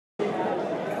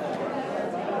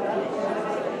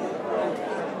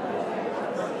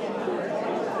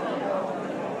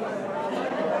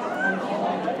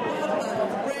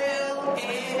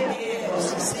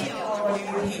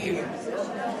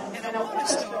I want to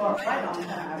start right on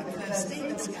time because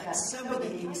Stephen's got so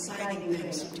many exciting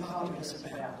things to talk to us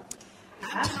about.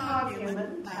 I'm Todd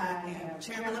Newman. I am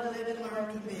chairman of the Live and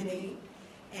Learn Committee,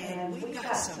 and we've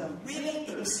got some really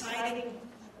exciting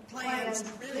plans,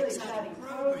 really exciting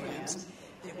programs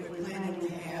that we're planning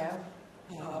to have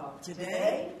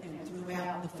today and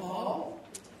throughout the fall.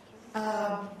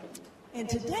 And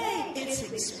today it's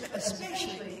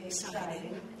especially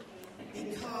exciting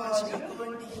because you're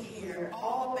going to hear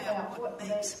all about what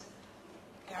makes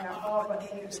our Arbor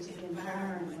Acres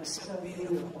environment so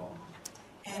beautiful.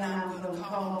 And I'm going to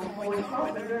call Coy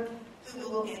Carpenter, who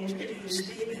will introduce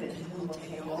Stephen, and who will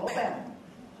tell you all about it.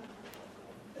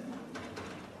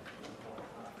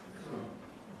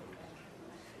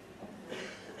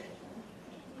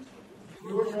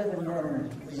 Your Live and Learn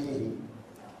Committee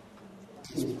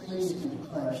is pleased and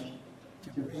blessed to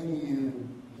bring you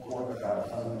more about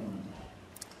home.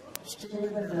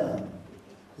 Stephen Dunn,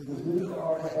 who moved to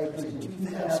Arbor Acres in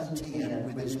 2010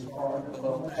 with his partner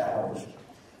Local Towers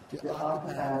to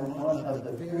occupy one of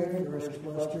the very first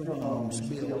cluster homes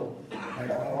built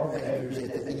at Arbor Acres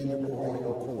at the end of the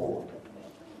Royal Court.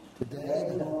 Today,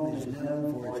 the home is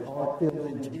known for its art-filled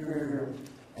interior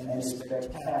and its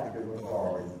spectacular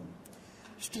garden.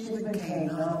 Stephen came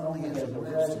not only as a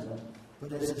resident,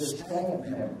 but as a staff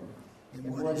member in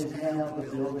what is now the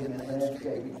Building and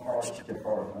Landscaping Arts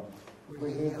Department, where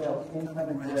he helped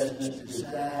incoming residents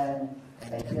design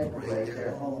and decorate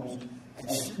their homes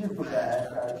and supervise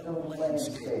our total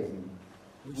landscaping,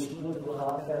 which looked a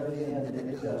lot better then than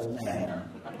it does now.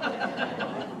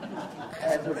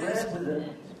 As a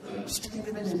resident,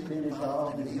 Stephen has been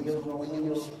involved in the Hills on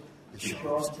Wheels, the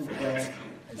Charleston Fest,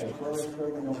 as well as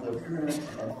serving on the Appearance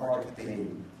and Art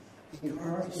Committee. He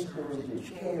currently serves as the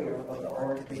chair of the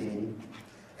Art Committee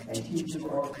and teaches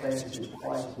art classes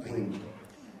twice a week.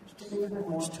 Stephen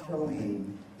once told me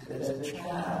that as a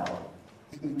child,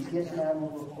 he would get down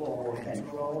on the floor and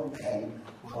draw and paint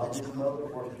while his mother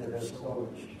worked at a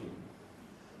sculpture.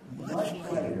 Much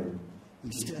later,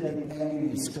 he studied painting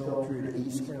and sculpture at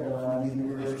East Carolina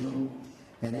University,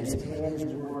 and has had his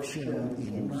work shown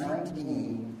in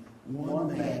 19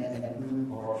 one-man and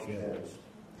group art shows.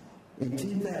 In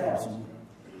 2000,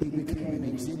 he became an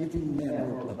exhibiting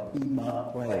member of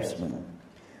Piedmont Craftsmen.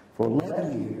 For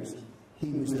 11 years,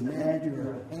 he was the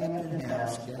manager of Hampton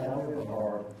House Gallery of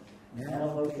Art, now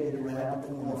located around the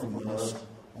corner from us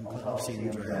on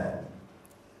Coliseum Drive.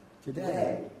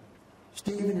 Today,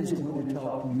 Stephen is going to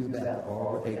talk to you about the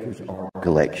Arbor Acres Art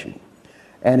Collection,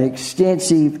 an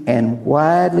extensive and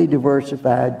widely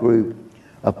diversified group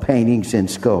of paintings and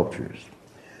sculptures.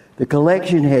 The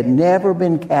collection had never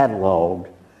been cataloged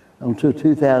until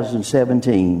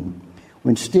 2017,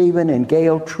 when Stephen and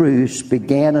Gail Truce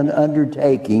began an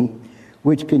undertaking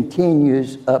which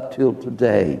continues up till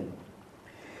today.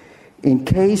 In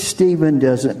case Stephen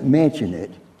doesn't mention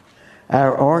it,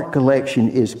 our art collection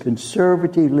is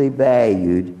conservatively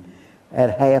valued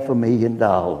at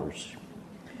 $500,000.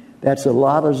 That's a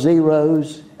lot of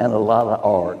zeros and a lot of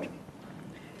art.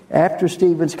 After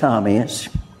Stephen's comments,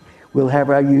 we'll have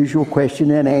our usual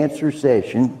question and answer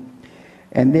session,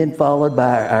 and then followed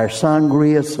by our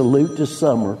sangria salute to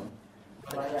summer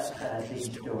right outside these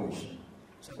doors.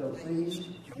 So please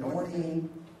join me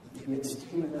to give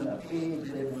Stephen a big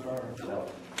Live and Learn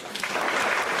welcome.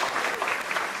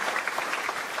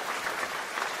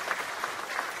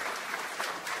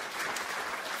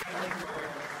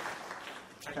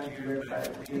 Thank you, everybody,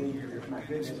 for being here. My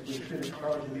goodness, we should have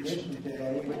started the mission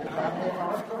today with the Bible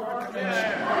Art.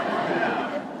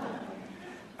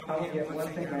 I want to get one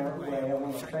thing out of the way. I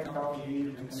want to thank all of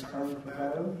you for concerned for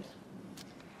those.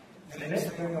 And the next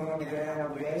thing I want to get out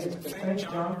of the way is to thank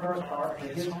John Burkhart for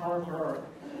his hard work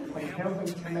when helping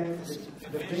to make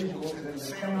the visuals and the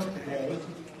sound today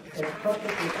as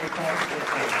perfectly as possible.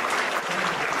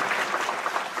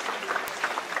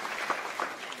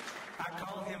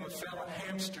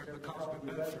 Hamster because we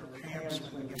both are hams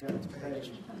when we get on stage.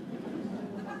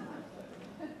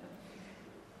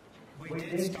 We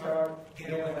did start,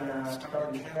 Gail and I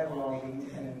started cataloging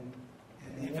and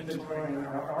inventorying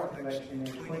our art collection in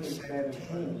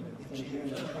 2017, in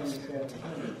June of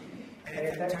 2017. And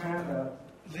at that time,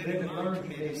 the Live and Learn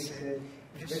Committee said,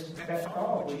 that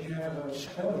fall, will you have a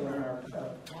show in our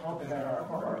talk about our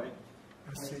art?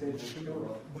 I said,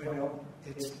 sure. Well,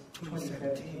 it's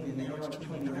 2017 and now it's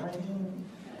 2019.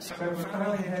 So we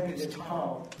finally had this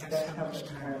talk. That's how much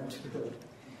time it took.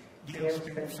 Gail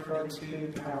spent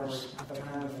 32 hours of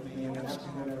time with me, and I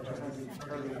spent over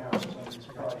 130 hours on this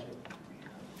project.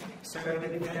 So that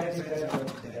is as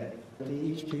of today.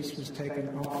 Each piece was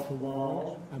taken off the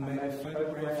wall. I made a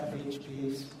photograph of each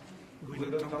piece, We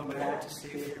looked on the back to see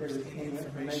if there was any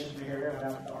information there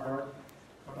about the art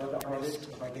or the artist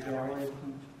or the gallery,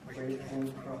 where it came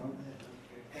from.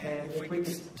 And if we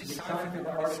could decipher the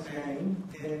artist's name,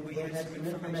 then we had some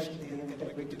information in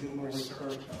that we could do more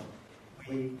research on.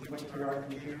 We went through our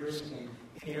computers and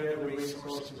any other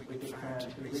resources we could find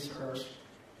to research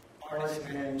artist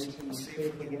names and see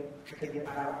if we could get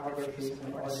biographies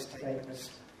and artist statements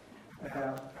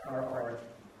about our art.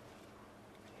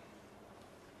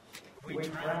 We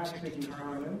tried to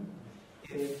determine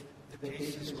if the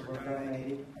pieces were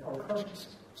donated or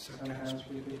purchased. Sometimes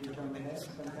we could determine that,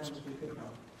 sometimes we could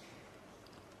not.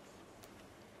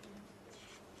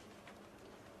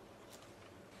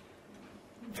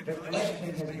 The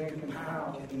collection has been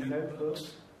compiled in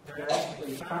notebooks. There are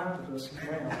actually 5 books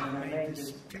now, and I made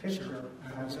this picture,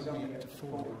 I was going to get to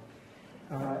 4.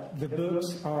 The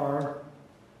books are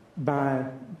by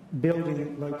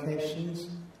building locations.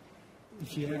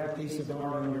 If you have a piece of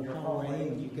art in your hallway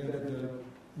and you go to the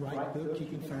right book, you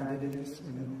can find it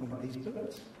in one of these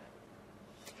books.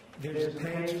 There's a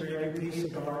page for every piece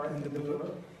of art in the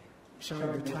book,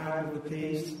 showing the title of the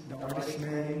piece, the artist's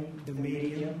name, the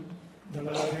medium, the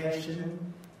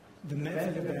location, the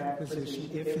method of acquisition,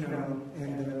 if known,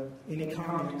 and any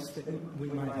comments that we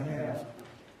might have.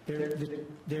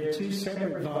 There are 2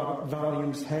 separate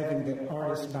volumes having the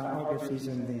artist's biographies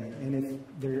in them, and if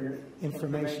there's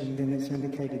information, then it's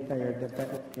indicated there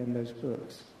that in those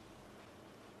books.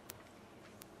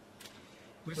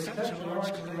 With such a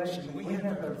large collection, we have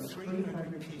over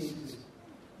 300 pieces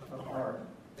of art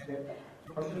that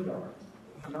are good art,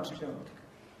 not junk.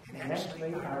 And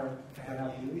actually, our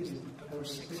value is over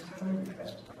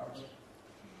 $600,000.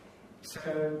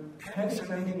 So, having so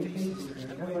many pieces,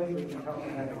 there's no way we can talk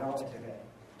about it all today.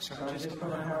 So I'm just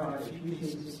going to highlight a few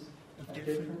pieces of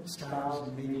different styles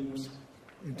and mediums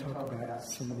and talk about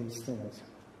some of these things.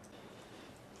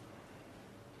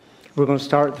 We're going to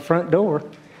start at the front door.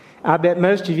 I bet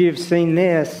most of you have seen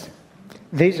this.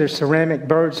 These are ceramic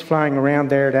birds flying around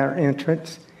there at our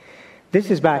entrance.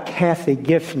 This is by Kathy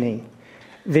Giffney.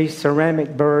 These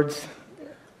ceramic birds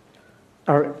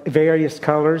are various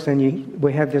colors, and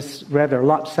we have this rather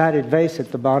lopsided vase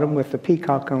at the bottom with the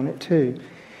peacock on it too.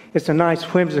 It's a nice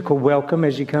whimsical welcome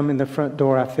as you come in the front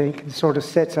door, I think. It sort of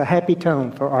sets a happy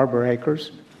tone for Arbor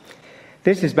Acres.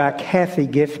 This is by Kathy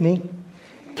Giffney.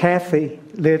 Kathy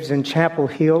lives in Chapel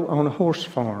Hill on a horse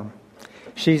farm.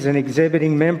 She's an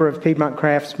exhibiting member of Piedmont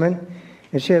Craftsmen,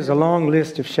 and she has a long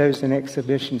list of shows and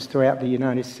exhibitions throughout the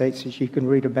United States that you can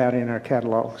read about in our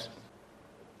catalogs.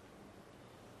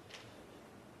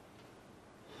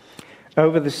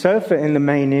 Over the sofa in the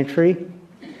main entry,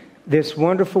 this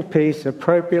wonderful piece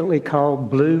appropriately called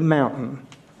Blue Mountain.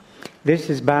 This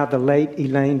is by the late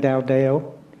Elaine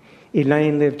Dowdale.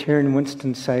 Elaine lived here in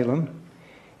Winston Salem,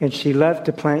 and she loved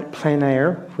to paint plein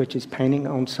air, which is painting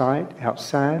on site,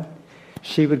 outside.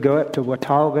 She would go up to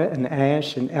Watauga and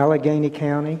Ashe in Allegheny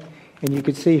County, and you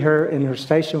could see her in her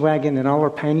station wagon and all her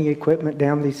painting equipment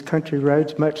down these country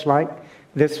roads, much like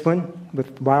this one,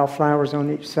 with wildflowers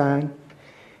on each side.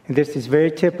 And this is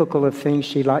very typical of things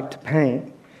she liked to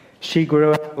paint. She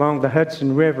grew up along the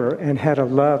Hudson River and had a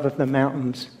love of the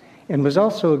mountains and was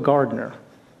also a gardener.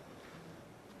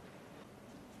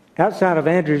 Outside of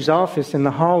Andrew's office in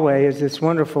the hallway is this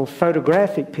wonderful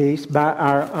photographic piece by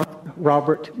our own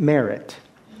Robert Merritt.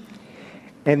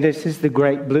 And this is the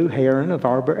great blue heron of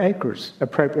Arbor Acres,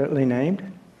 appropriately named.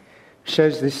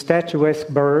 Shows this statuesque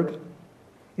bird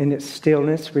in its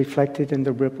stillness reflected in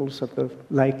the ripples of the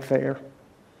lake there.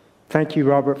 Thank you,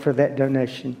 Robert, for that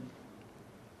donation.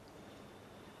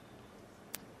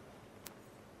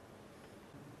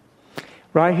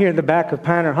 Right here in the back of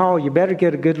Piner Hall, you better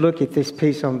get a good look at this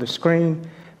piece on the screen,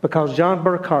 because John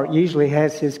Burkhart usually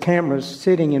has his cameras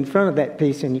sitting in front of that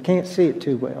piece and you can't see it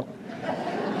too well.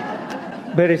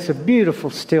 But it's a beautiful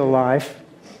still life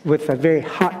with a very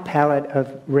hot palette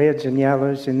of reds and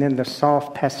yellows and then the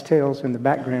soft pastels in the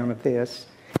background of this.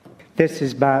 This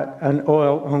is by an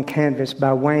oil on canvas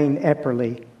by Wayne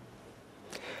Epperly.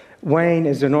 Wayne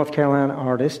is a North Carolina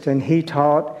artist, and he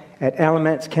taught at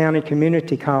Alamance County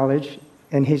Community College,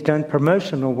 and he's done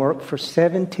promotional work for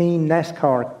 17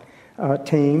 NASCAR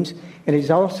teams, and he's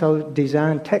also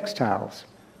designed textiles.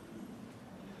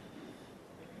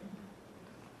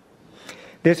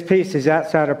 This piece is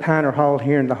outside of Piner Hall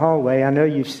here in the hallway. I know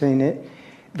you've seen it.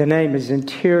 The name is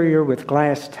Interior with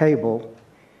Glass Table.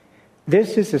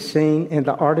 This is a scene in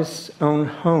the artist's own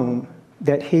home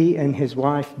that he and his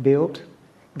wife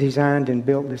designed and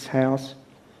built this house.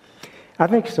 I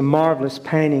think it's a marvelous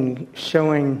painting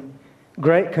showing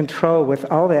great control with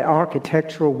all that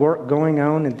architectural work going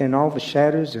on, and then all the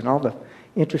shadows and all the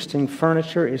interesting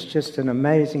furniture. It's just an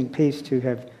amazing piece to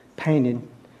have painted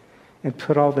and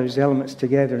put all those elements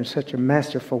together in such a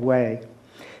masterful way.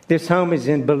 This home is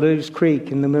in Ballew's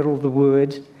Creek in the middle of the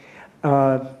woods.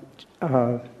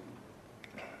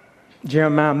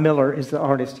 Jeremiah Miller is the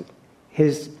artist.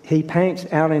 He paints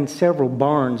out in several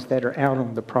barns that are out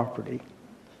on the property.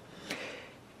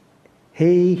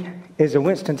 He is a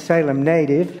Winston Salem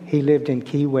native. He lived in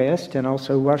Key West and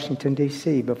also Washington,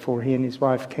 D.C. before he and his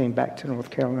wife came back to North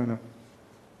Carolina.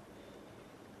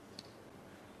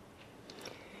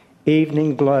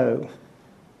 Evening Glow.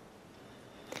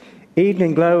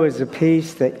 Evening Glow is a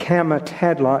piece that Kama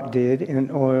Tadlock did in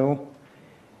oil.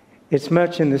 It's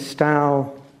much in the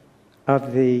style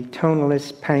of the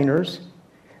tonalist painters.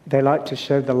 They like to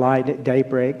show the light at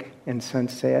daybreak and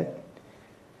sunset.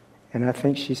 And I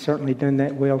think she's certainly done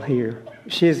that well here.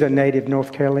 She is a native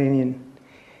North Carolinian.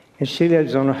 And she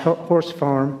lives on a horse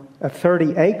farm, a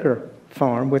 30-acre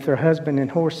farm with her husband and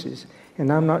horses.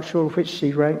 And I'm not sure which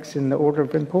she ranks in the order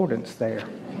of importance there.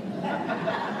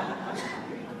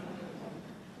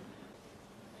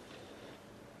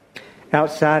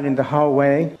 Outside in the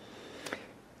hallway,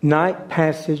 night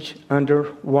passage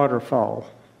under waterfall.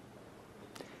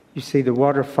 You see the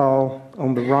waterfall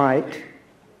on the right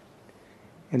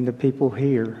and the people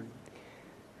here.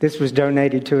 This was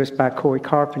donated to us by Corey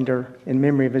Carpenter in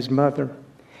memory of his mother.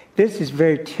 This is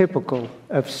very typical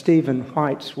of Stephen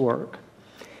White's work.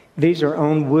 These are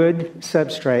on wood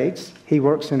substrates. He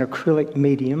works in acrylic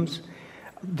mediums.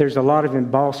 There's a lot of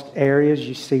embossed areas.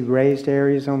 You see raised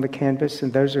areas on the canvas,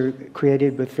 and those are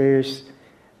created with various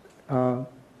acrylic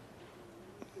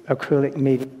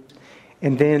mediums.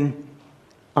 And then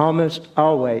almost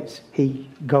always he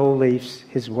gold leafs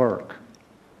his work.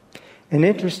 An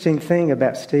interesting thing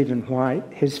about Stephen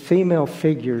White, his female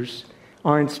figures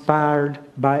are inspired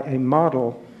by a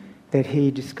model that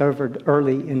he discovered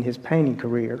early in his painting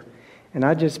career. And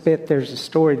I just bet there's a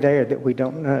story there that we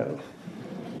don't know.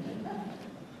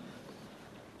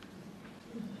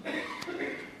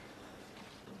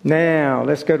 Now,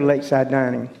 let's go to Lakeside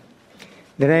Dining.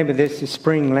 The name of this is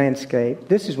Spring Landscape.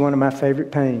 This is one of my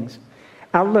favorite paintings.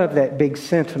 I love that big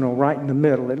sentinel right in the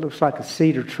middle. It looks like a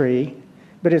cedar tree,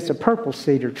 but it's a purple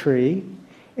cedar tree,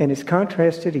 and it's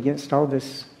contrasted against all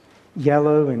this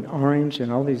yellow and orange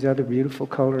and all these other beautiful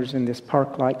colors in this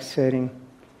park-like setting.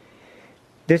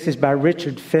 This is by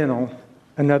Richard Fennell,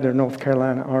 another North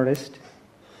Carolina artist.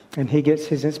 And he gets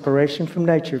his inspiration from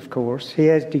nature, of course. He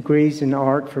has degrees in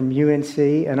art from UNC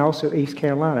and also East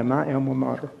Carolina, my alma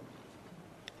mater.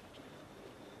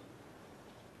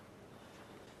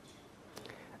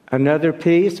 Another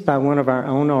piece by one of our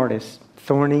own artists,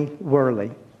 Thorny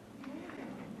Worley.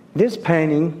 This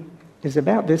painting is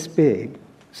about this big,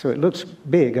 so it looks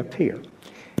big up here.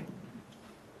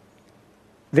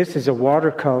 This is a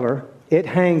watercolor. It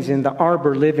hangs in the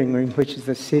Arbor living room, which is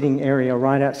the sitting area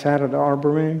right outside of the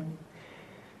Arbor room.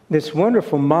 This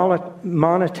wonderful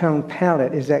monotone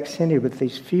palette is accented with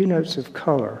these few notes of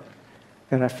color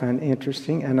that I find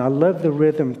interesting. And I love the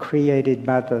rhythm created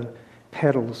by the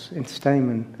petals and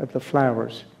stamen of the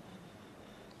flowers.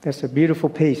 That's a beautiful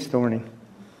piece, Thorny.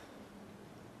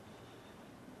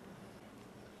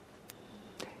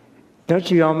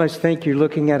 Don't you almost think you're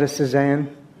looking at a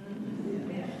Cézanne?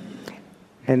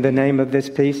 And the name of this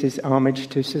piece is Homage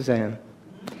to Cézanne.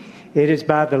 It is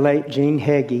by the late Gene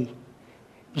Heggie.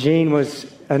 Gene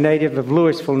was a native of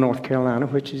Louisville, North Carolina,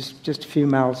 which is just a few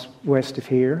miles west of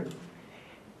here.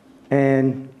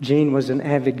 And Gene was an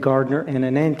avid gardener and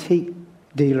an antique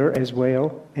dealer as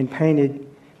well, and painted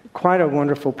quite a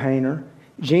wonderful painter.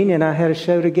 Gene and I had a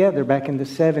show together back in the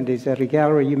 70s at a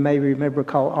gallery you may remember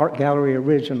called Art Gallery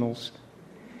Originals.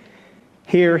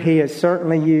 Here he has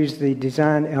certainly used the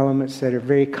design elements that are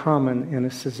very common in a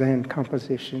Cézanne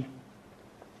composition.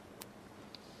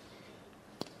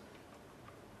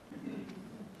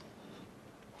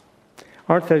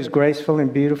 Aren't those graceful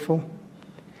and beautiful?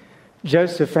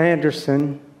 Joseph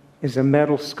Anderson is a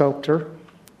metal sculptor,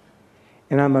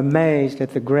 and I'm amazed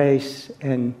at the grace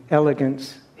and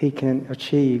elegance he can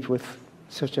achieve with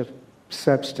such a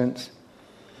substance.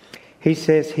 He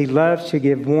says he loves to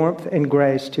give warmth and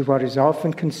grace to what is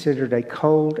often considered a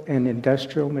cold and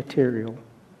industrial material.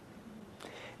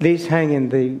 These hang in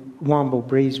the Womble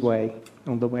Breezeway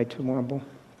on the way to Womble.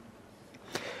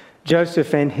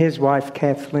 Joseph and his wife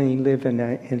Kathleen live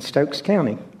in Stokes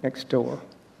County next door.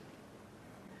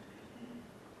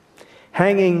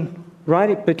 Hanging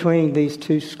right between these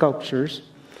two sculptures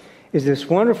is this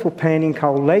wonderful painting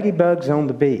called Ladybugs on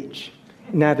the Beach.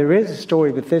 Now, there is a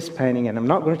story with this painting, and I'm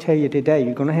not going to tell you today.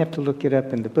 You're going to have to look it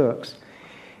up in the books.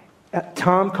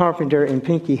 Tom Carpenter and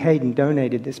Pinky Hayden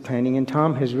donated this painting, and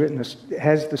Tom has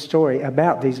the story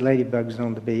about these ladybugs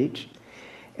on the beach.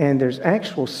 And there's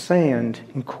actual sand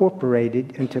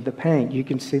incorporated into the paint. You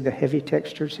can see the heavy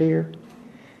textures here.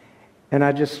 And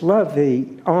I just love the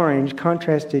orange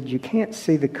contrasted. You can't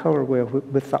see the color well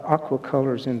with the aqua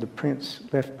colors in the prints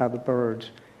left by the birds.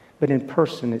 But in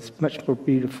person, it's much more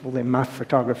beautiful than my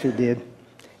photography did.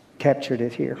 Captured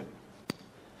it here.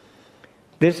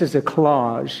 This is a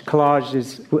collage. Collage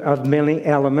is of many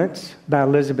elements by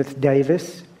Elizabeth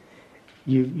Davis.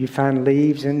 You find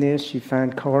leaves in this. You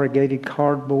find corrugated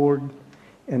cardboard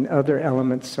and other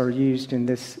elements are used in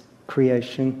this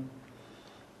creation.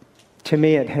 To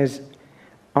me, it has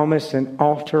almost an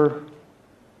altar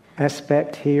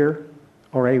aspect here,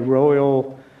 or a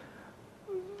royal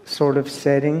sort of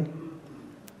setting.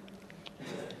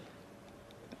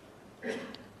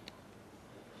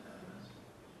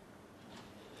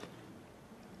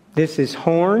 This is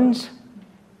horns.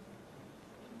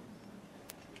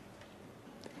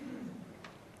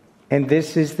 And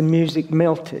this is the music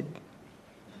melted.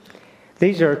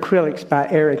 These are acrylics by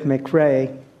Eric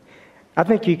McRae. I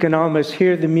think you can almost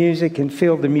hear the music and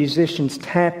feel the musicians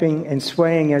tapping and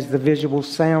swaying as the visual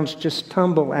sounds just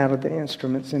tumble out of the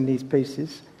instruments in these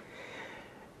pieces.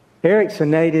 Eric's a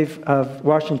native of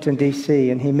Washington, D.C.,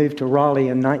 and he moved to Raleigh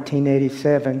in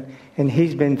 1987, and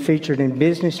he's been featured in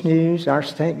Business News, Our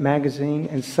State Magazine,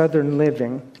 and Southern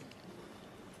Living.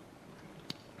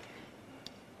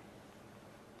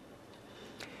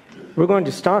 We're going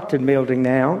to Stockton Building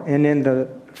now, and in the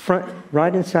front,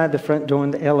 right inside the front door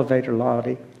in the elevator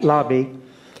lobby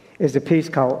is a piece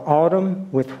called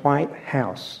Autumn with White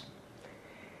House.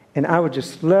 And I would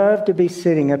just love to be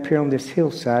sitting up here on this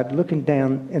hillside looking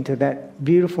down into that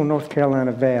beautiful North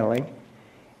Carolina valley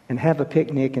and have a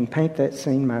picnic and paint that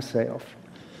scene myself.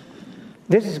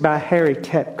 This is by Harry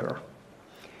Tepker.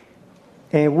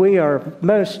 And we are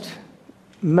most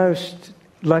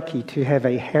lucky to have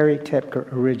a Harry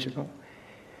Tepker original.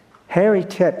 Harry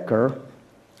Tepker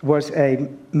was a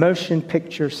motion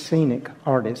picture scenic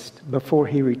artist before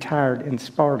he retired in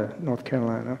Sparta, North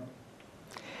Carolina.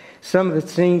 Some of the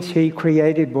scenes he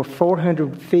created were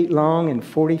 400 feet long and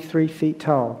 43 feet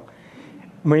tall.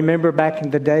 Remember back in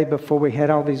the day before we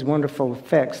had all these wonderful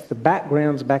effects, the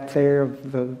backgrounds back there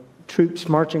of the troops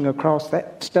marching across,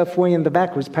 that stuff way in the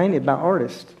back was painted by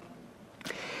artists.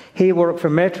 He worked for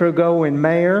Metro-Goldwyn and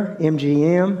Mayer,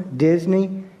 MGM,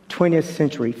 Disney, 20th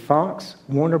Century Fox,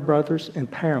 Warner Brothers, and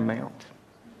Paramount.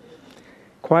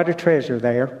 Quite a treasure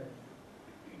there.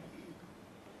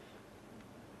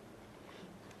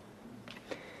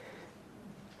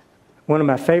 One of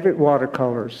my favorite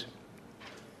watercolors,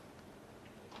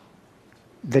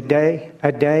 A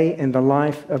Day in the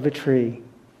Life of a Tree.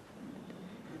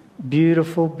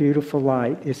 Beautiful, beautiful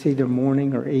light. It's either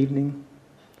morning or evening.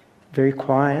 Very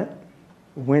quiet,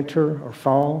 winter or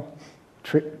fall,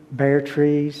 bare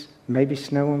trees, maybe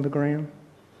snow on the ground.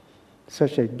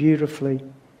 Such a beautifully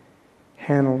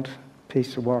handled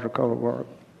piece of watercolor work.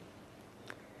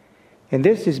 And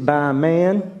this is by a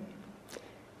man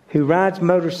who rides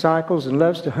motorcycles and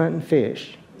loves to hunt and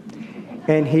fish.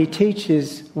 And he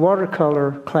teaches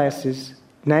watercolor classes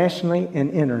nationally and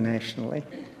internationally.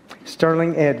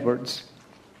 Sterling Edwards.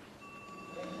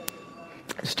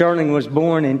 Sterling was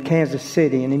born in Kansas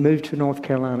City, and he moved to North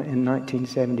Carolina in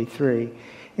 1973.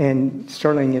 And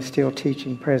Sterling is still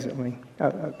teaching presently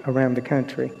around the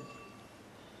country.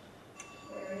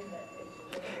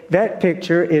 That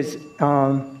picture is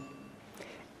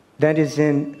that is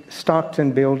in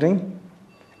Stockton Building.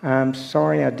 I'm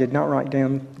sorry I did not write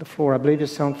down the floor. I believe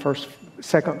it's on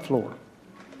second floor.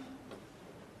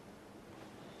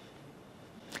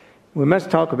 We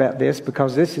must talk about this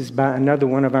because this is by another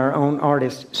one of our own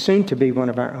artists, soon to be one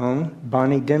of our own,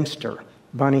 Bonnie Dempster.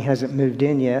 Bonnie hasn't moved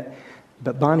in yet,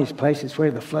 but Bonnie's place is where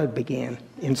the flood began,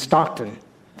 in Stockton.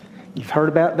 You've heard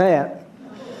about that.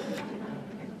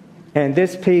 And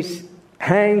this piece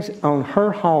hangs on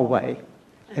her hallway.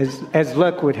 As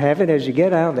luck would have it, as you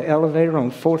get out of the elevator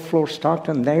on 4th floor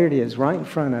Stockton, there it is, right in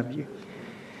front of you.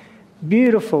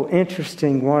 Beautiful,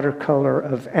 interesting watercolor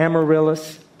of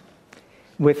amaryllis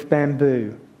with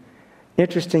bamboo.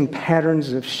 Interesting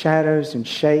patterns of shadows and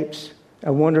shapes.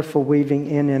 A wonderful weaving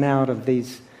in and out of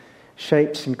these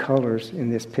shapes and colors in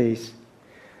this piece.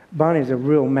 Bonnie's a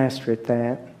real master at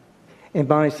that. And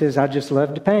Bonnie says, I just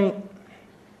love to paint.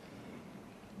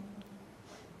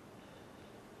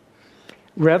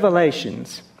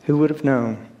 Revelations. Who would have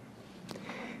known?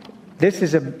 This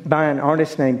is by an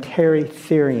artist named Terry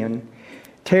Therian.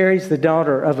 Terry's the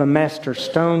daughter of a master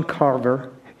stone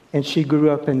carver and she grew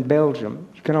up in Belgium.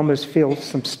 You can almost feel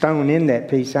some stone in that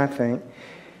piece, I think.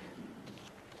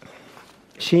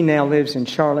 She now lives in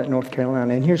Charlotte, North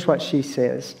Carolina, and here's what she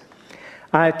says.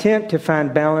 I attempt to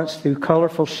find balance through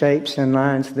colorful shapes and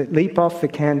lines that leap off the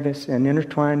canvas and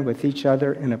intertwine with each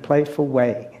other in a playful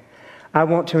way. I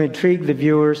want to intrigue the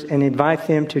viewers and invite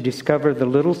them to discover the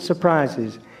little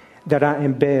surprises that I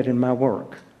embed in my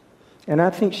work. And I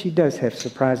think she does have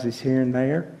surprises here and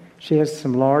there. She has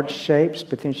some large shapes,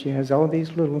 but then she has all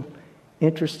these little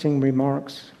interesting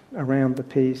remarks around the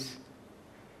piece.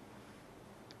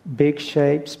 Big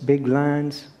shapes, big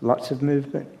lines, lots of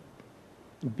movement.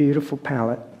 Beautiful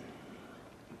palette.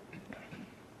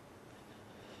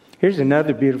 Here's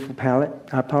another beautiful palette.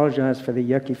 I apologize for the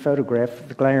yucky photograph with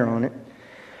the glare on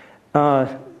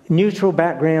it. Neutral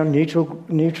background,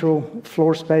 neutral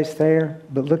floor space there,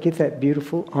 but look at that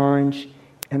beautiful orange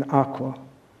and aqua.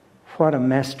 What a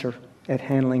master at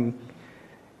handling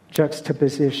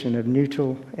juxtaposition of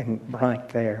neutral and bright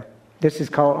there. This is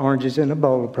called Oranges in a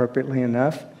Bowl, appropriately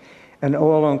enough. An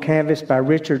oil on canvas by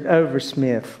Richard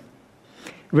Oversmith.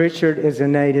 Richard is a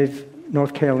native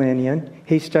North Carolinian.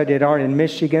 He studied art in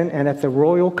Michigan and at the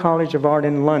Royal College of Art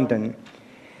in London.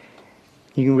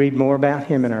 You can read more about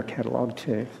him in our catalog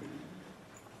too.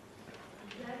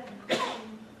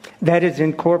 That is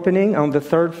in Corpening on the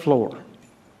 3rd floor.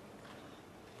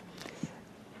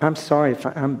 I'm sorry if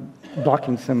I'm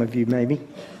blocking some of you maybe.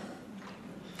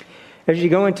 As you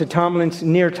go into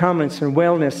near Tomlinson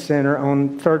Wellness Center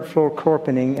on 3rd floor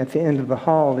Corpening, at the end of the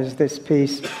hall is this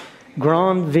piece,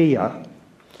 Gran Via.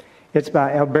 It's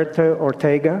by Alberto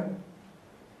Ortega.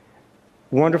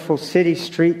 Wonderful city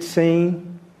street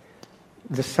scene.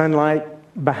 The sunlight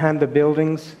behind the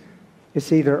buildings.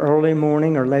 It's either early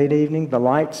morning or late evening. The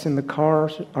lights in the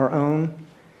cars are on.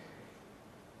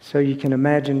 So you can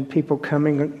imagine people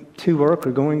coming to work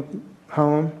or going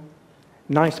home.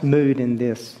 Nice mood in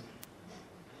this.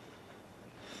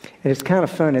 And it's kind of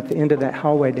fun at the end of that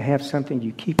hallway to have something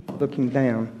you keep looking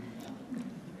down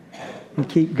and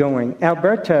keep going.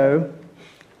 Alberto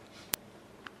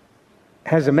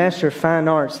has a Master of Fine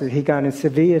Arts that he got in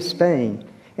Sevilla, Spain,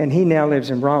 and he now lives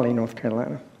in Raleigh, North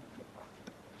Carolina.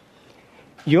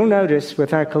 You'll notice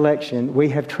with our collection, we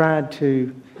have tried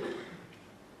to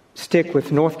stick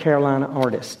with North Carolina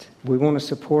artists. We want to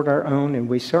support our own, and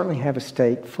we certainly have a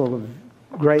state full of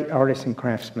great artists and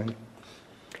craftsmen.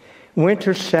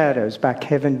 Winter Shadows by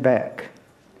Kevin Beck.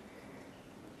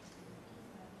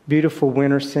 Beautiful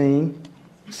winter scene.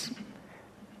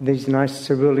 These nice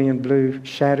cerulean blue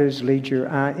shadows lead your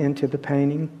eye into the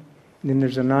painting. And then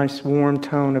there's a nice warm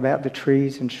tone about the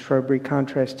trees and shrubbery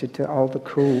contrasted to all the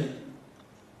cool.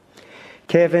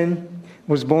 Kevin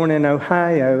was born in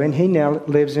Ohio, and he now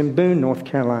lives in Boone, North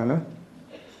Carolina.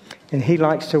 And he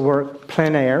likes to work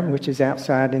plein air, which is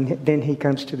outside, and then he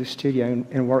comes to the studio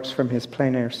and works from his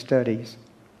plein air studies.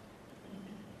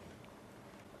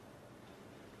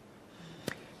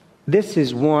 This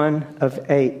is one of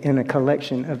 8 in a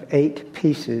collection of 8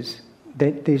 pieces.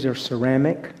 These are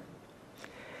ceramic.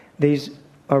 These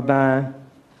are by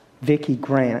Vicki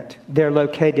Grant. They're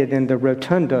located in the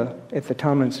rotunda at the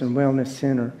Tomlinson Wellness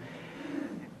Center.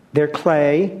 They're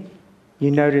clay. You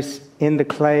notice in the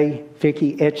clay,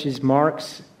 Vicki etches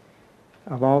marks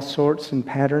of all sorts and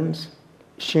patterns.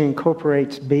 She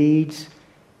incorporates beads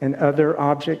and other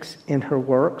objects in her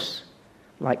works,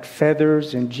 like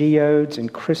feathers and geodes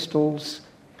and crystals.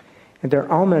 And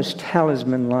they're almost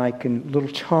talisman-like and little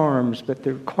charms, but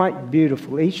they're quite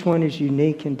beautiful. Each one is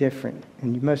unique and different,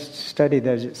 and you must study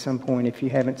those at some point if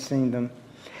you haven't seen them.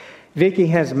 Vicki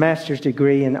has a master's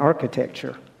degree in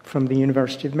architecture from the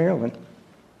University of Maryland.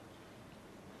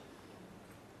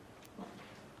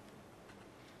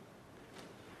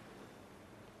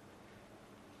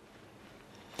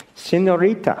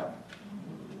 Senorita.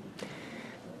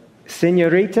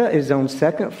 Senorita is on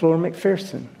 2nd floor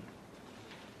McPherson.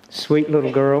 Sweet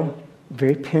little girl,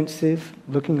 very pensive,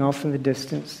 looking off in the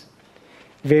distance.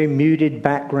 Very muted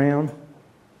background.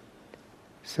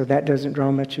 So that doesn't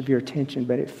draw much of your attention,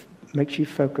 but it makes you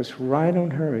focus right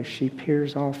on her as she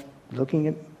peers off, looking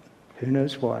at who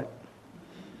knows what.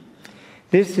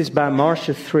 This is by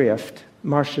Marcia Thrift.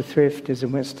 Marcia Thrift is a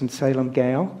Winston Salem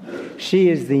gal. She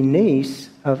is the niece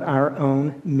of our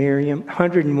own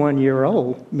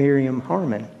 101-year-old Miriam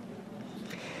Harmon.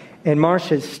 And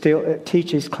Marcia still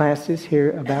teaches classes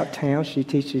here about town. She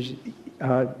teaches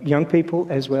young people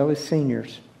as well as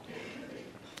seniors.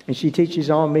 And she teaches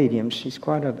all mediums. She's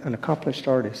quite an accomplished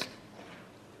artist.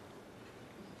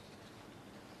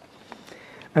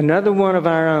 Another one of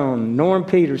our own, Norm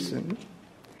Peterson.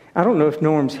 I don't know if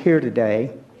Norm's here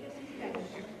today.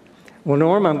 Well,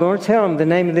 Norm, I'm going to tell him the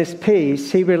name of this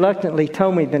piece. He reluctantly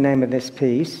told me the name of this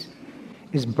piece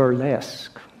is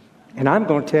burlesque. And I'm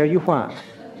going to tell you why.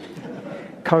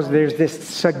 Because there's this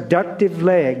seductive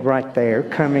leg right there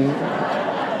coming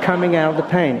out of the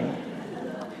painting.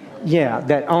 Yeah,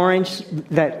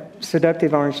 that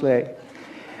seductive orange leg.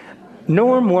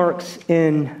 Norm works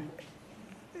in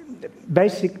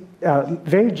basic,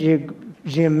 very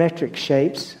geometric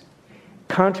shapes,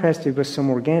 contrasted with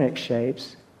some organic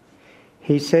shapes.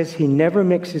 He says he never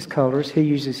mixes colors. He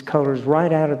uses colors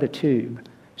right out of the tube.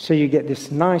 So you get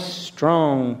this nice,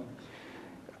 strong,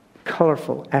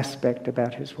 colorful aspect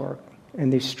about his work.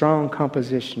 And these strong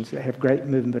compositions that have great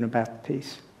movement about the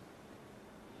piece.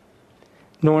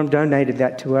 Norm donated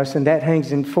that to us, and that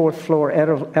hangs in 4th floor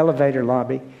elevator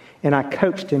lobby. And I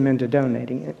coaxed him into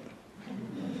donating it.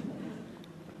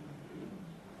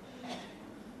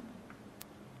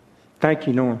 Thank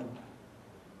you, Norm.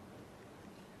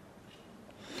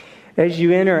 As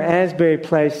you enter Asbury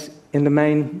Place in the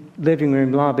main living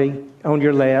room lobby, on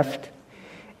your left,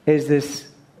 is this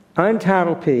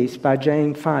untitled piece by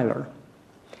Jane Filer.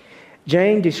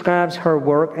 Jane describes her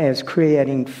work as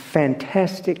creating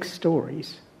fantastic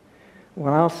stories.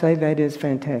 Well, I'll say that is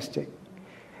fantastic.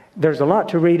 There's a lot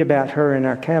to read about her in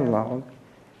our catalog.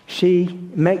 She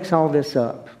makes all this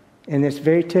up, and it's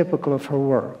very typical of her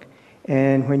work.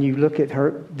 And when you look at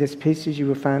these pieces, you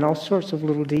will find all sorts of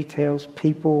little details,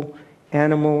 people,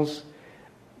 animals,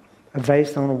 a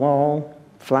vase on a wall,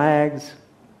 flags,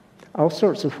 all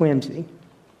sorts of whimsy.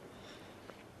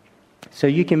 So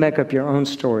you can make up your own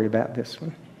story about this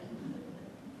one.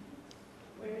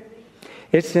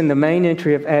 It's in the main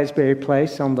entry of Asbury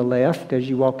Place on the left as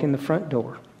you walk in the front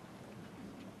door.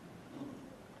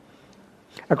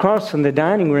 Across from the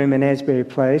dining room in Asbury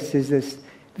Place is this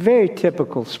very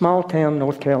typical small town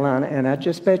North Carolina, and I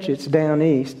just bet you it's down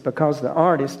east because the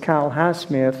artist, Kyle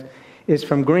Highsmith, is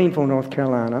from Greenville, North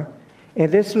Carolina.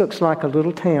 And this looks like a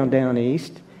little town down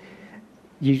east.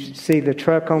 You see the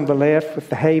truck on the left with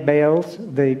the hay bales,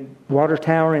 the water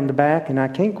tower in the back, and I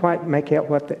can't quite make out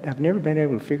I've never been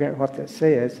able to figure out what that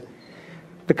says.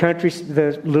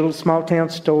 The little small town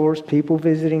stores, people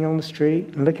visiting on the street,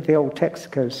 and look at the old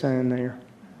Texaco sign there.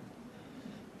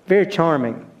 Very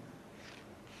charming.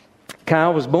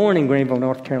 Kyle was born in Greenville,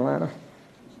 North Carolina.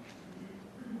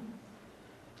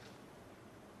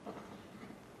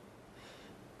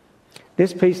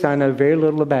 This piece I know very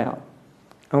little about.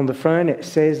 On the front it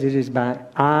says it is by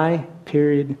I.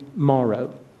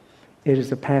 Morrow. It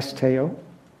is a pastel.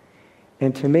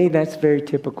 And to me that's very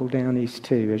typical down east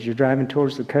too. As you're driving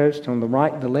towards the coast, on the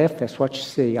right and the left, that's what you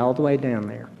see all the way down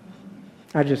there.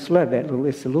 I just love that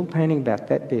it's a little painting about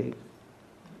that big.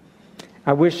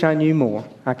 I wish I knew more.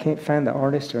 I can't find the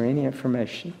artist or any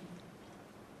information.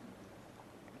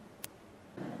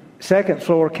 2nd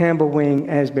floor, Campbell Wing,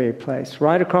 Asbury Place.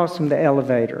 Right across from the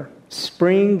elevator.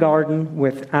 Spring garden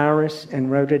with iris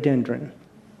and rhododendron.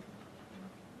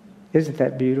 Isn't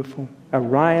that beautiful? A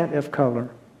riot of color.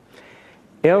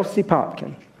 Elsie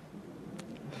Popkin.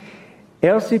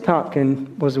 Elsie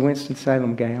Popkin was a Winston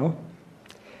Salem gal.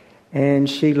 And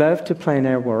she loved to plan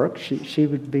our work. She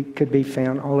could be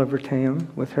found all over town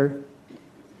with her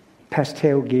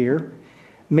pastel gear.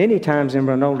 Many times in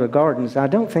Ranolda Gardens. I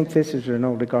don't think this is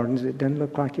Ranolda Gardens. It doesn't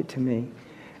look like it to me.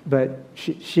 But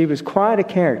she was quite a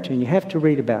character, and you have to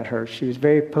read about her. She was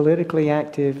very politically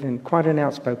active and quite an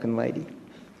outspoken lady.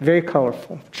 Very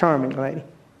colorful, charming lady.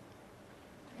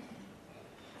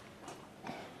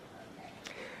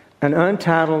 An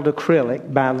untitled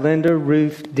acrylic by Linda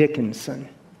Ruth Dickinson.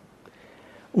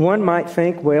 One might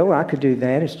think, well, I could do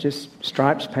that. It's just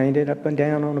stripes painted up and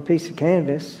down on a piece of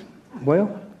canvas.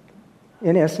 Well,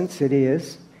 in essence, it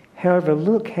is. However,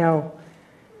 look how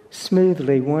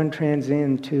smoothly one trends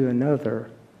into another,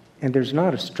 and there's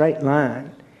not a straight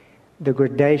line. The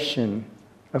gradation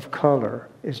of color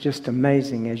is just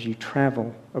amazing as you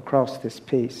travel across this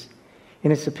piece.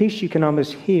 And it's a piece you can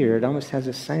almost hear. It almost has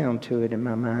a sound to it in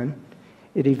my mind.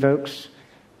 It evokes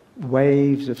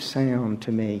waves of sound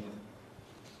to me.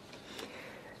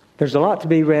 There's a lot to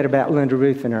be read about Linda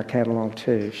Ruth in our catalog,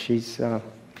 too. She's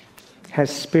has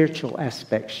spiritual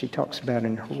aspects she talks about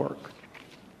in her work.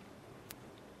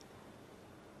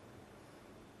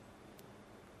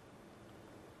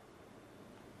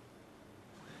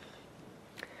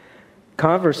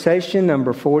 Conversation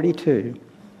number 42.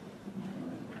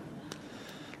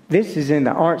 This is in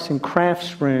the Arts and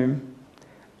Crafts room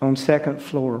on 2nd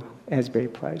floor, Asbury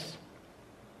Place.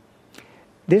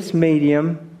 This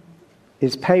medium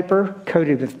is paper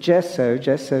coated with gesso.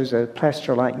 Gesso is a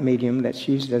plaster-like medium that's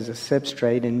used as a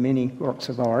substrate in many works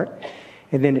of art.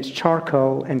 And then it's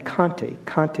charcoal and Conti.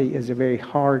 Conti is a very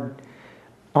hard,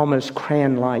 almost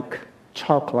crayon-like,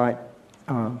 chalk-like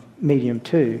medium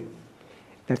too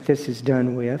that this is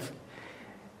done with.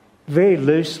 Very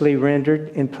loosely rendered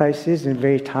in places and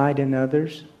very tight in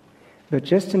others, but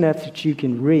just enough that you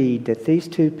can read that these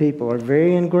two people are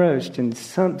very engrossed in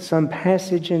some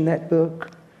passage in that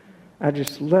book. I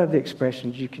just love the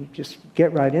expressions. You can just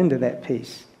get right into that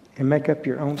piece and make up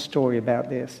your own story about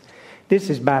this. This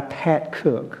is by Pat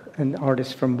Cook, an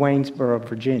artist from Waynesboro,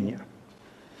 Virginia.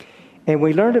 And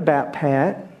we learned about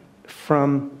Pat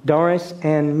from Doris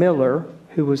Ann Miller,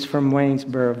 who was from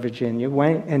Waynesboro, Virginia.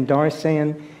 And Doris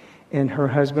Ann and her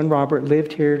husband, Robert,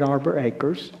 lived here at Arbor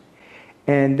Acres.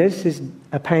 And this is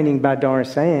a painting by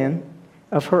Doris Ann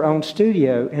of her own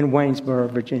studio in Waynesboro,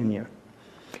 Virginia.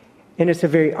 And it's a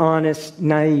very honest,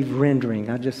 naive rendering.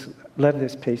 I just love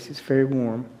this piece. It's very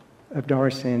warm, of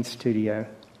Doris Ann's studio.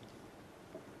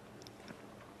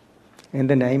 And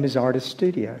the name is Artist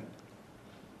Studio.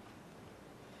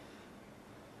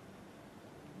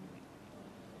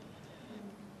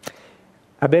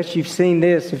 I bet you've seen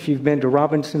this if you've been to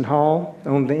Robinson Hall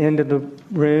on the end of the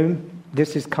room.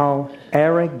 This is called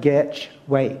Aragetch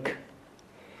Wake.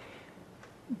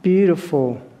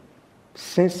 Beautiful,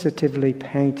 sensitively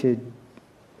painted,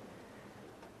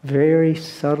 very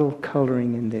subtle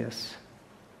coloring in this.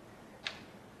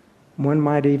 One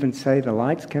might even say the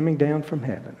light's coming down from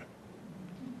heaven.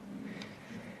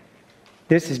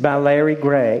 This is by Larry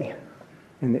Gray,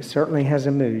 and it certainly has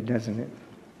a mood, doesn't it?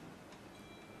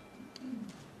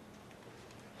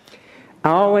 I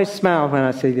always smile when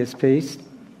I see this piece,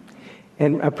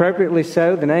 and appropriately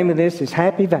so. The name of this is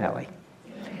Happy Valley.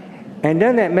 And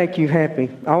doesn't that make you happy?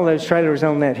 All those trailers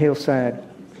on that hillside.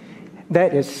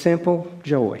 That is simple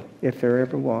joy, if there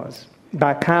ever was.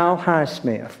 By Kyle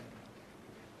Highsmith.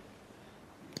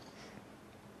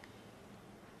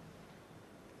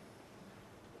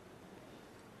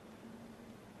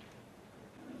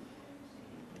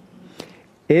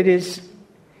 It is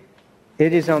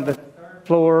on the third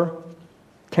floor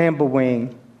Campbell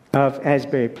wing of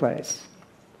Asbury Place.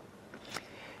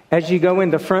 As you go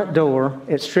in the front door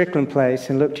at Strickland Place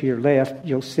and look to your left,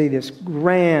 you'll see this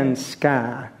grand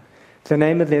sky. The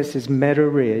name of this is Meadow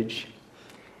Ridge.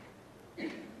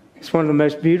 It's one of the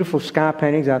most beautiful sky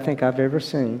paintings I think I've ever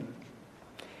seen.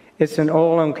 It's an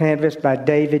oil on canvas by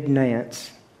David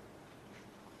Nance.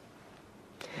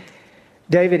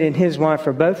 David and his wife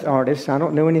are both artists. I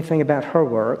don't know anything about her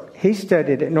work. He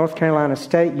studied at North Carolina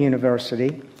State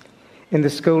University in the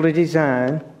School of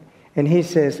Design, and he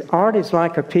says, art is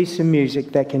like a piece of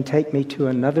music that can take me to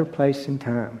another place in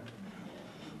time.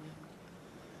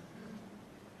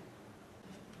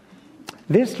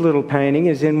 This little painting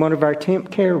is in one of our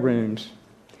temp care rooms.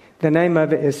 The name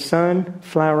of it is Sun,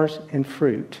 Flowers, and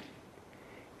Fruit.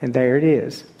 And there it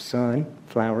is, sun,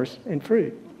 flowers, and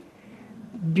fruit.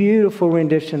 Beautiful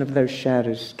rendition of those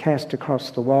shadows cast across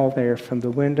the wall there from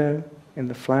the window and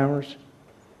the flowers.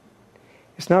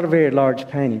 It's not a very large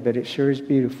painting, but it sure is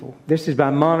beautiful. This is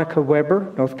by Monica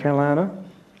Weber, North Carolina.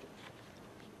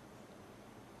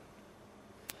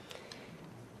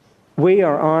 We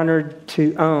are honored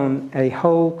to own a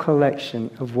whole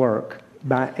collection of work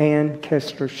by Ann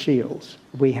Kessler Shields.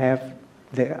 We have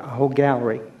a whole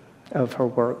gallery of her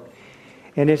work.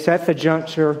 And it's at the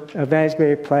juncture of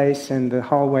Asbury Place and the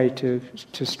hallway to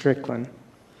Strickland.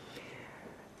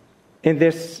 In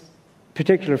this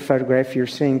particular photograph, you're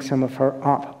seeing some of her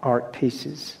op art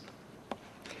pieces.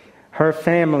 Her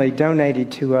family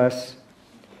donated to us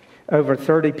over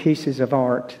 30 pieces of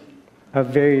art of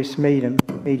various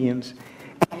mediums.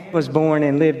 Anne was born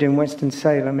and lived in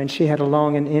Winston-Salem, and she had a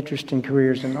long and interesting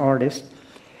career as an artist.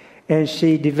 And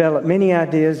she developed many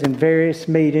ideas in various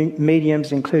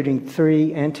mediums, including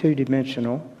 3- and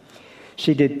 2-dimensional.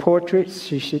 She did portraits,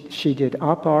 she did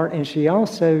op art, and she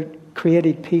also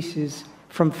created pieces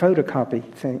from photocopy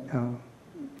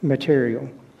material.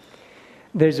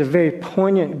 There's a very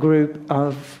poignant group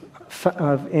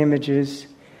of images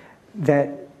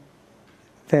that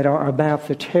are about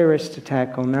the terrorist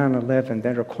attack on 9/11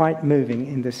 that are quite moving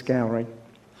in this gallery.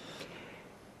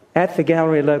 At the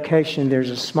gallery location, there's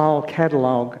a small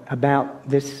catalog about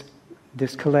this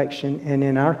collection, and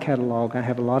in our catalog, I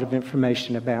have a lot of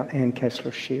information about Ann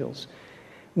Kessler Shields.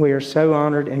 We are so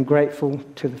honored and grateful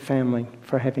to the family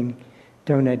for having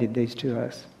donated these to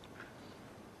us.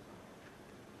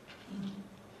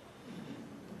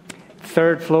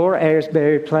 Third floor,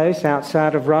 Asbury Place,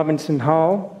 outside of Robinson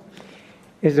Hall,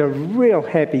 is a real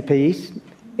happy piece.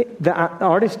 The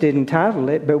artist didn't title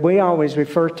it, but we always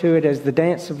refer to it as the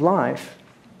Dance of Life.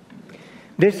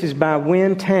 This is by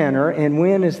Wynn Tanner, and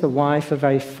Wynn is the wife of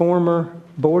a former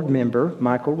board member,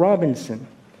 Michael Robinson.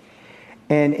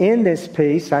 And in this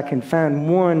piece, I can find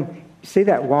one. See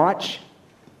that watch?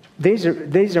 These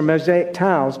are mosaic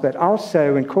tiles, but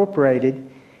also incorporated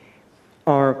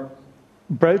are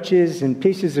brooches and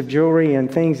pieces of jewelry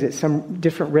and things that some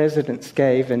different residents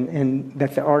gave and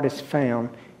that the artist found.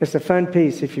 It's a fun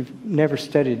piece if you've never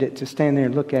studied it to stand there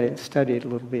and look at it and study it a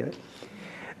little bit.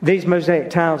 These mosaic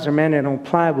tiles are mounted on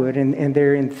plywood and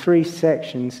they're in 3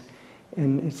 sections.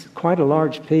 And it's quite a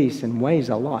large piece and weighs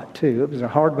a lot too. It was a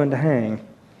hard one to hang.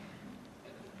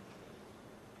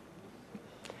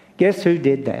 Guess who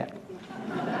did that?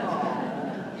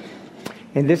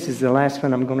 And this is the last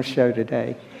one I'm going to show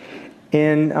today.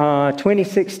 In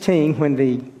 2016, when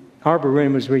the Arbor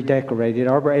Room was redecorated,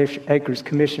 Arbor Acres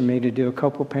commissioned me to do a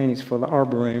couple paintings for the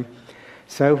Arbor Room.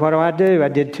 So what do? I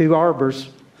did 2 arbors.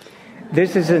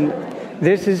 This is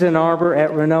an arbor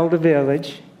at Renolda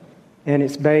Village, and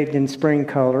it's bathed in spring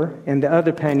color. And the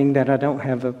other painting that I don't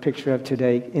have a picture of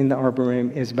today in the Arbor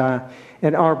Room is by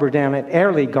an arbor down at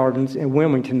Airlie Gardens in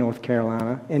Wilmington, North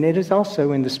Carolina. And it is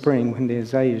also in the spring when the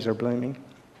azaleas are blooming.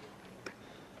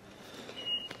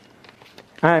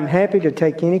 I am happy to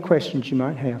take any questions you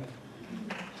might have.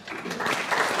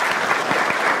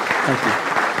 Thank you.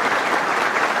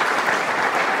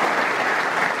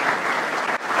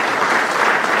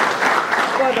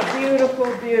 What a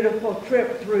beautiful, beautiful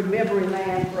trip through memory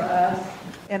lane for us.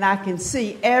 And I can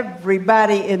see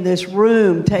everybody in this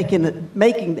room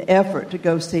making the effort to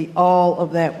go see all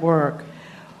of that work.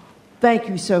 Thank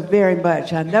you so very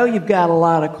much. I know you've got a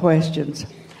lot of questions.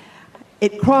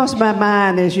 It crossed my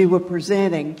mind as you were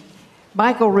presenting.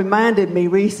 Michael reminded me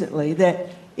recently that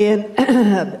in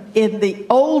the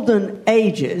olden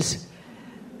ages,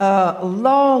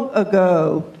 long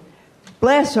ago,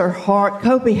 bless her heart,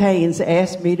 Kobe Haynes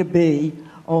asked me to be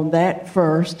on that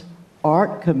first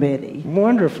art committee.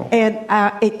 Wonderful. And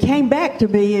it came back to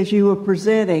me as you were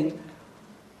presenting.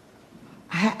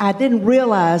 I didn't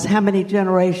realize how many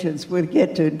generations would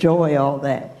get to enjoy all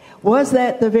that. Was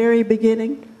that the very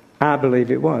beginning? I believe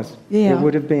it was. Yeah. It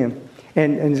would have been.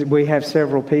 And we have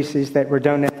several pieces that were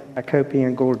donated by Kopi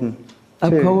and Gordon, too.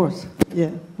 Of course.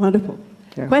 Yeah. Wonderful.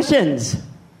 Yeah. Questions?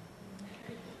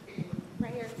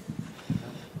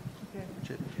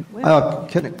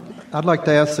 I'd like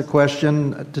to ask the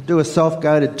question, to do a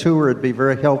self-guided tour, it'd be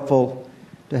very helpful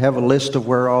to have a list of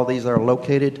where all these are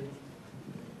located.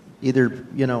 Either,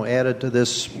 added to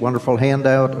this wonderful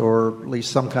handout or at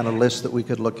least some kind of list that we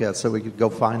could look at so we could go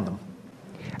find them.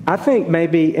 I think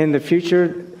maybe in the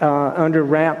future, there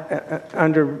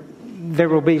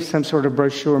will be some sort of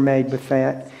brochure made with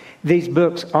that. These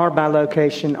books are by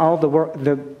location. All the work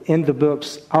in the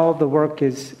books, all the work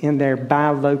is in there by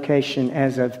location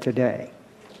as of today.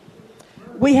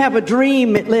 We have a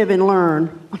dream at Live and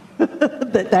Learn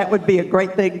that would be a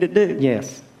great thing to do.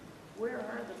 Yes. Where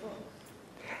are the books?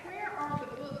 Where are the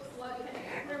books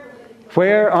located?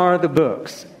 Where are the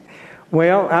books?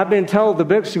 Well, I've been told the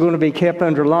books are going to be kept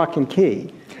under lock and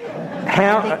key.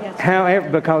 However,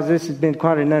 because this has been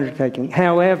quite an undertaking.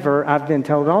 However, I've been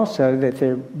told also that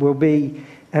there will be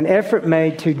an effort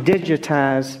made to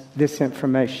digitize this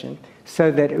information so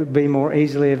that it would be more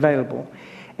easily available.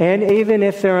 And even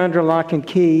if they're under lock and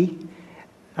key,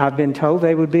 I've been told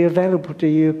they would be available to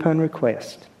you upon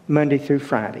request, Monday through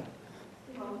Friday.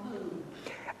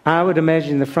 I would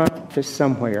imagine the front office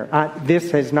somewhere.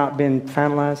 This has not been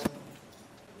finalized.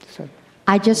 So.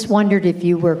 I just wondered if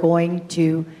you were going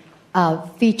to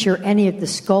feature any of the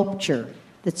sculpture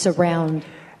that's around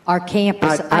our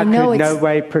campus. I know could no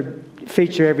way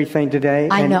feature everything today.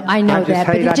 I know that,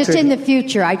 but just in the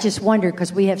future, I just wondered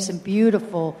because we have some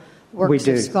beautiful works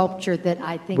of sculpture that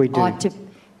I think ought to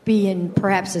be in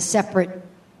perhaps a separate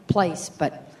place.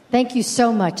 But thank you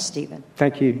so much, Stephen.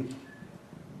 Thank you.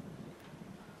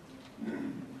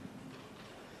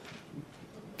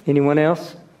 Anyone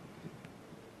else?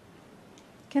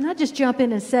 Can I just jump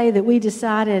in and say that we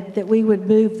decided that we would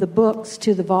move the books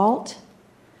to the vault?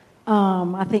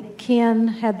 I think Ken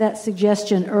had that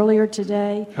suggestion earlier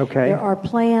today. Okay. There are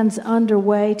plans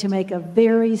underway to make a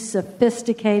very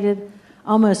sophisticated,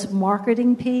 almost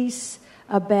marketing piece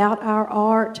about our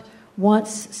art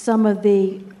once some of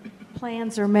the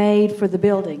plans are made for the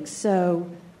buildings. So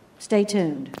stay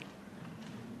tuned.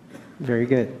 Very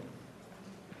good.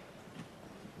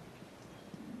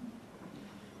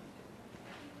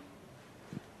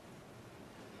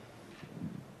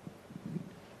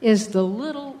 Is the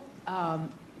little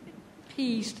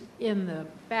piece in the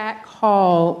back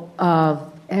hall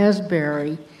of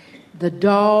Asbury, the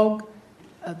dog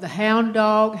the hound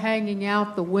dog hanging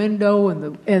out the window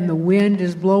and the wind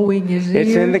is blowing his ears.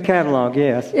 It's in the catalog,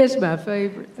 yes. It's my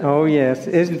favorite thing. Oh, yes.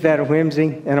 Isn't that a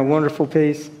whimsy and a wonderful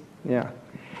piece? Yeah.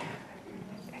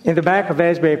 In the back of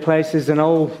Asbury Place is an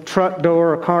old truck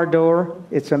door, a car door.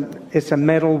 It's a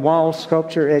metal wall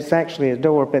sculpture. It's actually a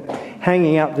door, but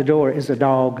hanging out the door is a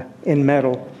dog in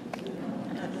metal.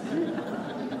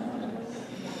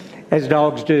 As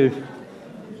dogs do.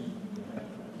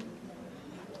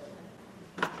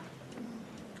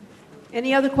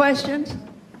 Any other questions?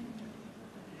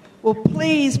 Well,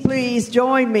 please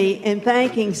join me in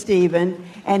thanking Stephen,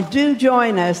 and do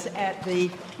join us at the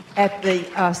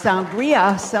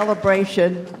Sangria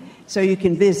celebration so you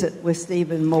can visit with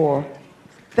Stephen more.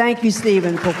 Thank you,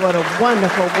 Stephen, for what a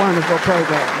wonderful, wonderful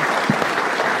program.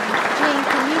 Gene,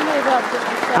 can you move up just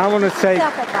a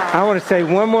second? I want to say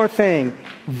one more thing.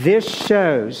 This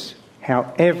shows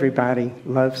how everybody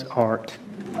loves art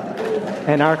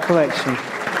and our collection.